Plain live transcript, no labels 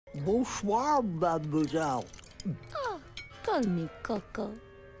Bonsoir, mademoiselle. Oh, call me Coco.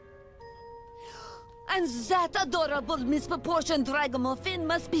 And that adorable misproportioned ragamuffin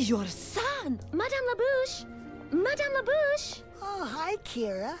must be your son. Madame Labouche! Madame Labouche! Oh, hi,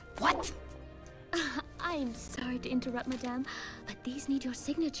 Kira. What? I'm sorry to interrupt, Madame, but these need your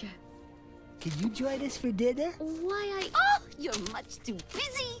signature. Can you join us for dinner? Why, Oh, you're much too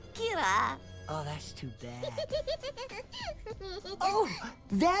busy, Kira. Oh, that's too bad. Oh,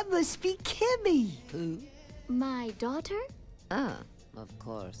 that must be Kimi. Who? My daughter? Ah, of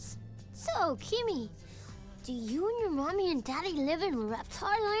course. So, Kimi, do you and your mommy and daddy live in Reptile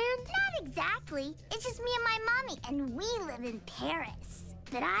Land? Not exactly. It's just me and my mommy, and we live in Paris.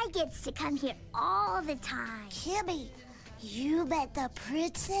 But I gets to come here all the time. Kimi, you met the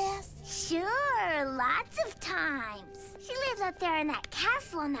princess? Sure, lots of times. She lives up there in that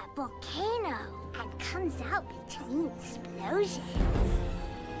castle on that volcano and comes out between explosions.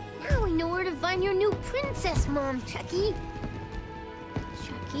 Now we know where to find your new princess, Mom, Chucky.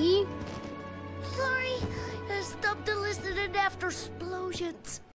 Chucky? Sorry, I stopped to listen in after explosions.